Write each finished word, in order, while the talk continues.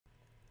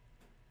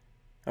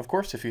Of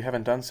course, if you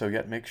haven't done so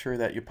yet, make sure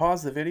that you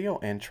pause the video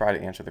and try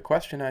to answer the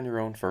question on your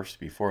own first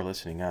before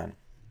listening on.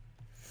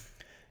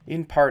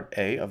 In part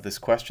A of this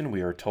question,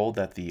 we are told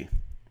that the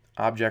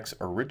object's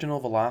original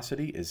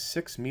velocity is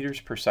 6 meters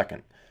per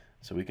second.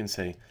 So we can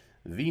say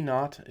v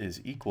naught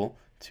is equal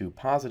to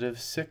positive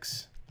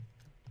 6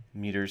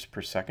 meters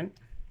per second.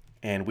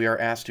 And we are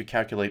asked to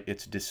calculate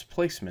its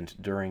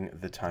displacement during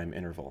the time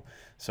interval.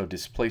 So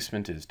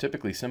displacement is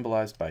typically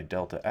symbolized by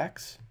delta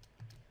x,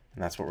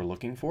 and that's what we're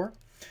looking for.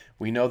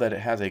 We know that it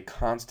has a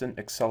constant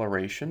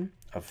acceleration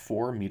of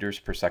 4 meters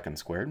per second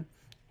squared.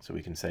 So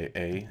we can say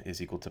a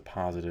is equal to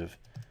positive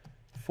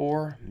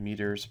 4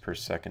 meters per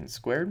second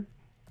squared.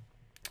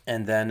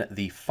 And then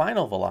the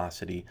final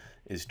velocity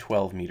is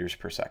 12 meters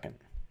per second.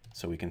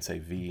 So we can say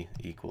v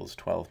equals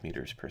 12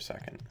 meters per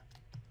second.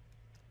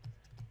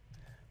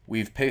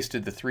 We've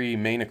pasted the three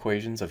main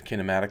equations of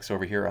kinematics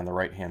over here on the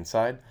right-hand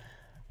side.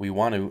 We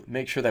want to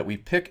make sure that we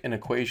pick an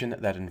equation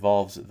that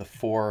involves the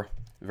four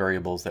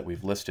variables that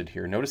we've listed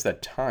here. Notice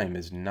that time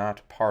is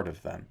not part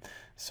of them.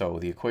 So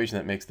the equation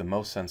that makes the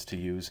most sense to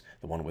use,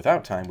 the one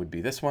without time, would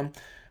be this one.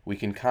 We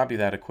can copy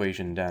that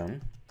equation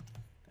down,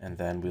 and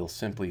then we'll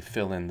simply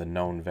fill in the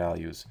known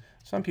values.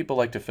 Some people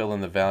like to fill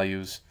in the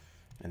values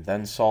and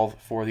then solve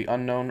for the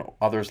unknown.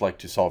 Others like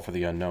to solve for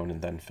the unknown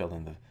and then fill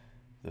in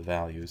the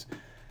values.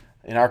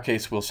 In our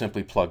case, we'll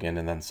simply plug in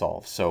and then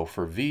solve. So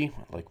for v,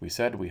 like we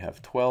said, we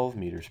have 12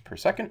 meters per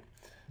second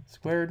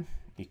squared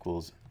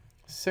equals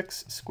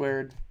 6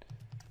 squared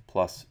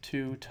plus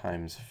 2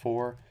 times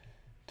 4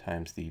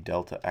 times the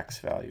delta x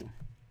value.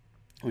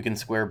 We can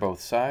square both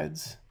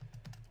sides,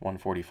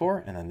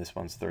 144, and then this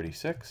one's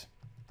 36.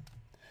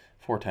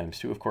 4 times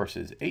 2, of course,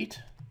 is 8.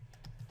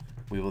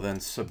 We will then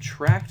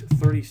subtract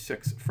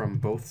 36 from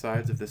both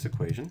sides of this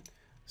equation.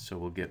 So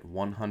we'll get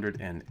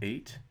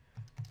 108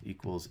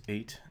 equals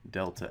 8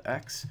 delta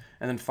x.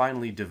 And then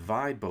finally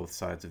divide both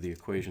sides of the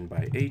equation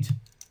by 8,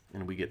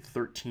 and we get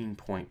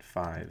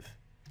 13.5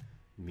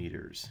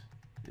 meters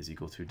is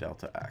equal to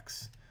delta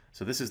x.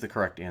 So this is the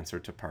correct answer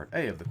to part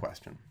A of the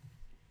question.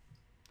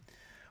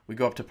 We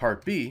go up to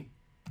part B,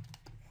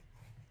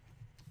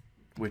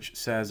 which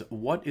says,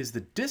 what is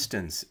the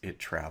distance it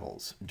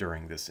travels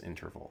during this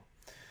interval?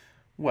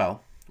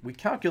 Well, we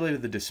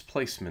calculated the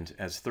displacement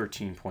as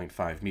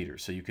 13.5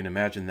 meters. So you can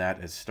imagine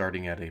that as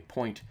starting at a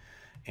point,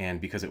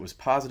 and because it was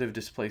positive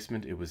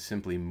displacement, it was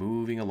simply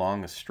moving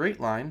along a straight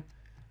line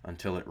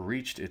until it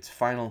reached its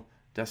final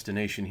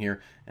destination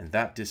here, and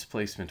that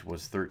displacement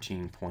was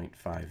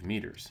 13.5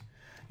 meters.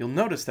 You'll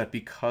notice that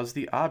because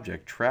the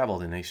object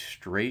traveled in a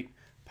straight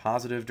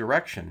positive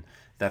direction,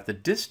 that the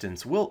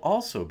distance will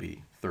also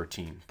be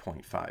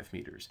 13.5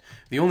 meters.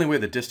 The only way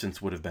the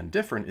distance would have been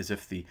different is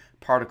if the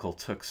particle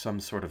took some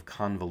sort of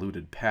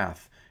convoluted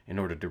path in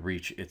order to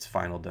reach its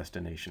final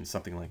destination,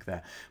 something like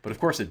that. But of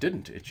course it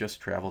didn't. It just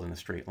traveled in a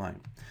straight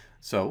line.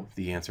 So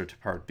the answer to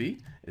part B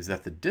is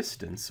that the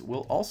distance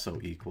will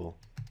also equal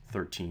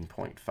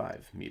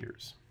 13.5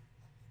 meters.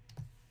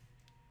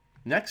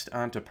 Next,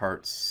 on to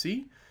part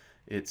C.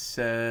 It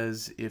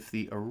says if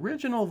the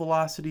original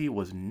velocity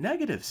was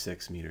negative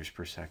 6 meters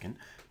per second,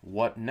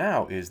 what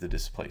now is the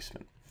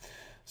displacement?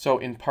 So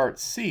in part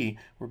C,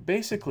 we're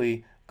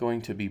basically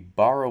going to be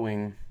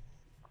borrowing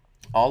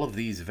all of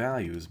these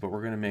values, but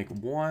we're going to make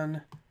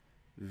one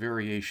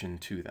variation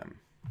to them.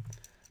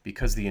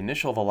 Because the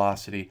initial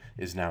velocity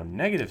is now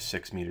negative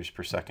 6 meters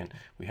per second,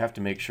 we have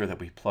to make sure that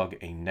we plug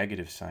a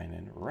negative sign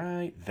in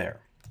right there.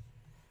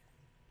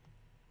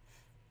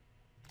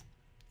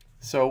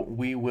 So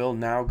we will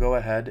now go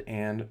ahead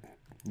and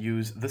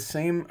use the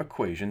same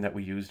equation that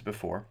we used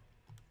before.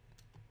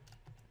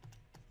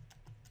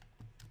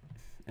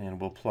 And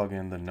we'll plug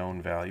in the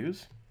known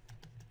values.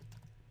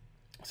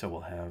 So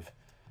we'll have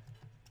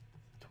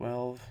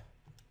 12,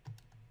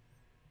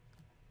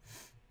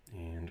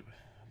 and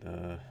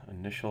the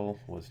initial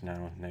was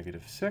now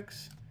negative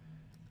 6,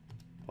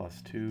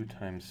 plus 2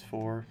 times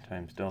 4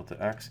 times delta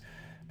x.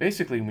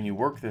 Basically, when you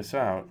work this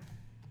out,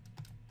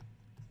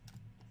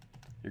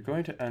 you're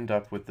going to end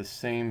up with the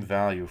same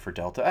value for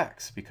delta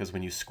x, because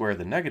when you square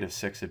the negative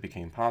 6, it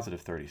became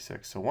positive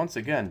 36. So once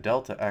again,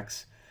 delta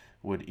x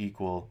would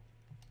equal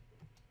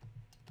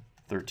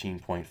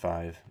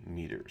 13.5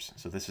 meters.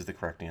 So this is the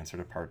correct answer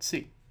to part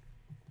C.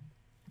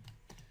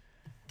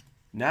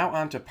 Now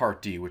on to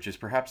part D, which is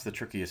perhaps the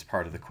trickiest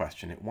part of the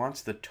question. It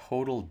wants the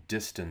total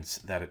distance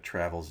that it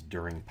travels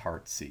during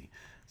part C.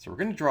 So we're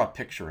going to draw a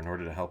picture in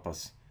order to help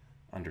us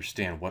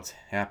understand what's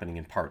happening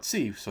in part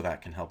C, so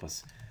that can help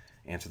us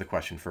answer the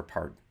question for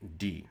part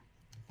D.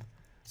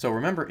 So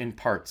remember, in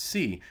part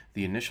C,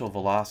 the initial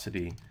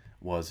velocity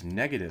was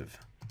negative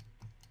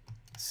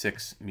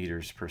 6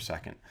 meters per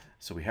second.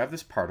 So we have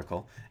this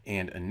particle,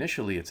 and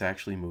initially it's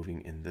actually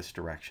moving in this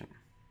direction.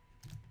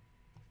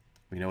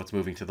 We know it's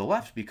moving to the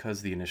left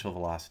because the initial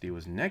velocity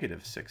was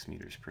negative 6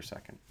 meters per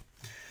second.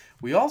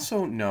 We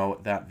also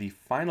know that the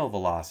final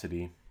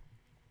velocity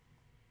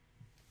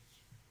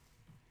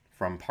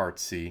from part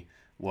C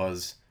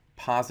was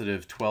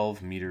positive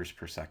 12 meters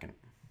per second.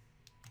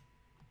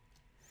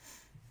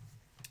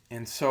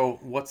 And so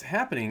what's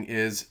happening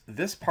is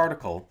this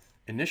particle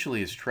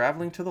initially is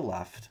traveling to the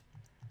left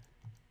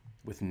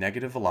with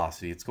negative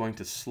velocity. It's going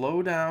to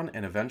slow down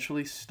and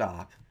eventually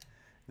stop.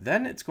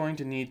 Then it's going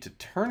to need to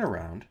turn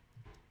around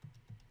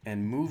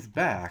and move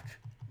back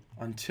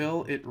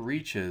until it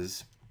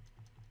reaches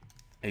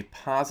a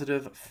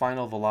positive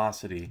final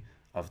velocity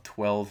of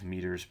 12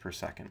 meters per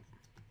second.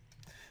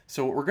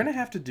 So what we're going to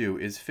have to do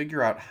is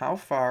figure out how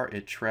far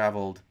it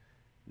traveled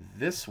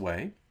this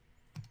way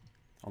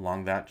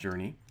along that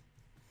journey,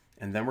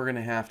 and then we're going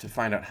to have to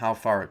find out how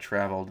far it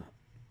traveled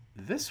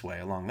this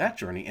way along that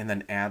journey, and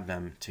then add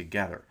them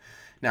together.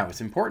 Now, it's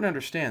important to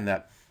understand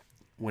that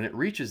when it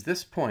reaches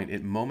this point,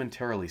 it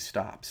momentarily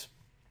stops.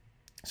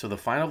 So the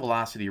final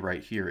velocity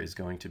right here is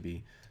going to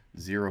be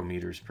 0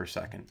 meters per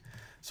second.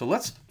 So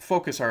let's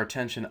focus our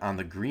attention on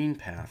the green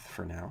path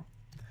for now.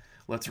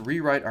 Let's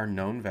rewrite our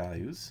known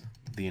values.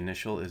 The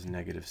initial is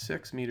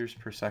 -6 meters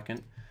per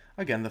second.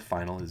 Again, the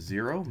final is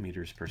 0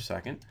 meters per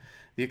second.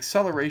 The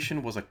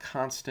acceleration was a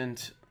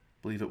constant,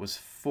 I believe it was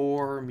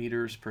 4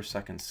 meters per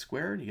second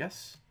squared,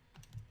 yes.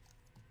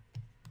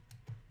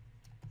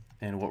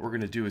 And what we're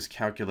going to do is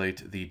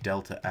calculate the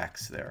delta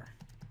x there.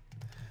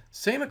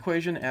 Same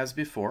equation as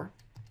before.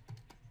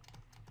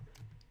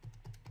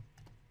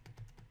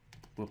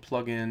 We'll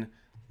plug in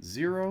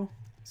 0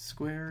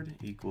 squared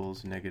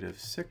equals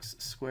 -6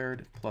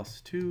 squared plus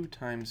 2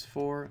 times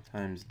 4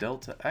 times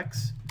delta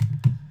x.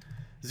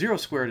 0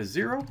 squared is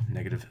 0,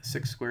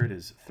 -6 squared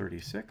is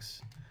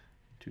 36,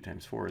 2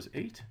 times 4 is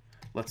 8.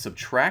 Let's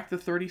subtract the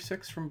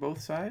 36 from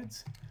both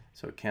sides,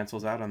 so it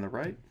cancels out on the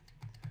right.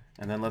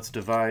 And then let's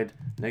divide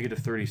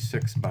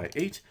 -36 by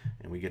 8,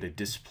 and we get a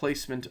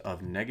displacement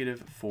of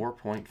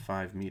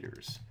 -4.5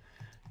 meters.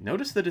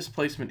 Notice the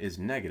displacement is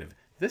negative.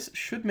 This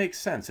should make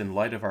sense in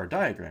light of our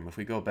diagram. If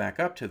we go back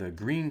up to the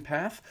green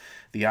path,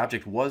 the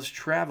object was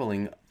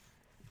traveling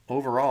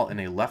overall in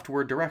a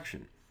leftward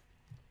direction.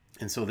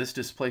 And so this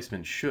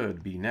displacement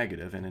should be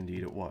negative, and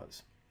indeed it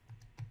was.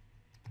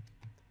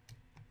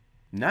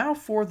 Now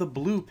for the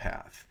blue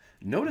path.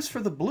 Notice for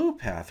the blue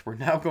path, we're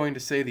now going to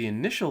say the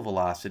initial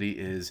velocity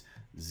is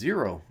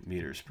 0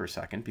 meters per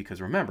second,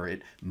 because remember,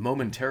 it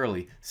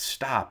momentarily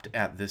stopped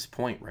at this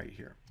point right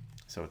here.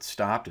 So it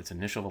stopped, its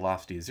initial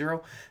velocity is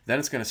 0, then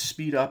it's going to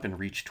speed up and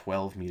reach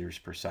 12 meters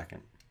per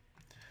second.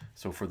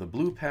 So for the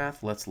blue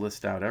path, let's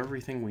list out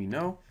everything we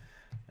know.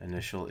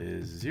 Initial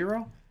is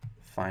 0,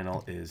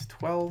 final is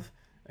 12,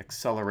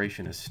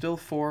 acceleration is still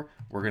 4,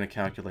 we're going to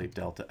calculate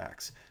delta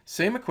x.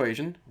 Same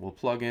equation, we'll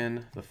plug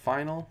in the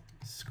final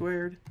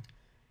squared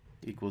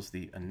equals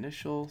the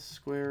initial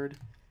squared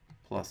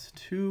plus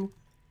 2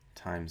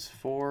 times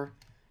 4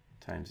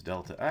 times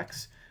delta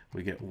x.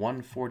 We get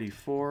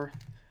 144.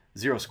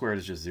 0 squared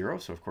is just 0,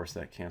 so of course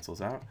that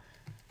cancels out.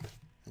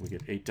 We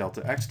get 8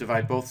 delta x.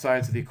 Divide both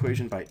sides of the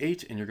equation by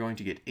 8, and you're going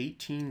to get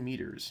 18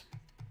 meters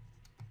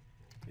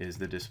is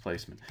the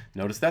displacement.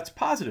 Notice that's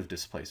positive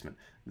displacement.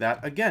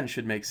 That, again,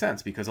 should make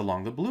sense, because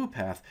along the blue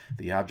path,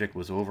 the object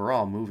was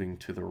overall moving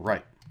to the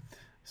right.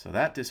 So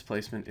that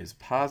displacement is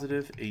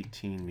positive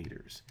 18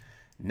 meters.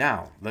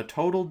 Now, the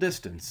total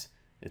distance,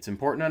 it's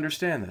important to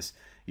understand this.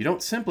 You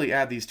don't simply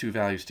add these two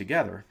values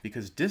together,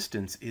 because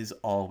distance is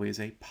always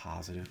a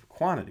positive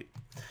quantity.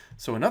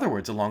 So in other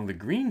words, along the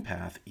green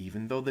path,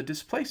 even though the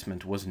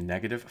displacement was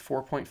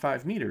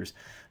 -4.5 meters,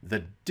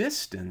 the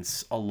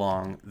distance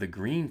along the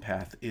green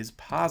path is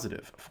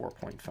positive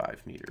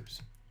 4.5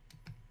 meters.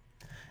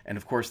 And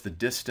of course, the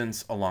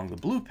distance along the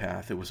blue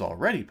path, it was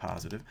already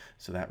positive,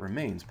 so that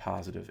remains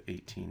positive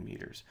 18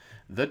 meters.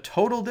 The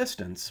total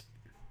distance,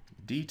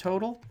 d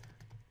total,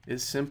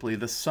 is simply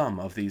the sum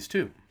of these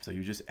two. So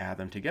you just add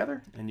them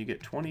together, and you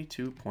get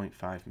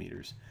 22.5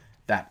 meters.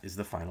 That is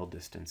the final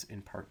distance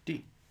in part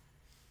D.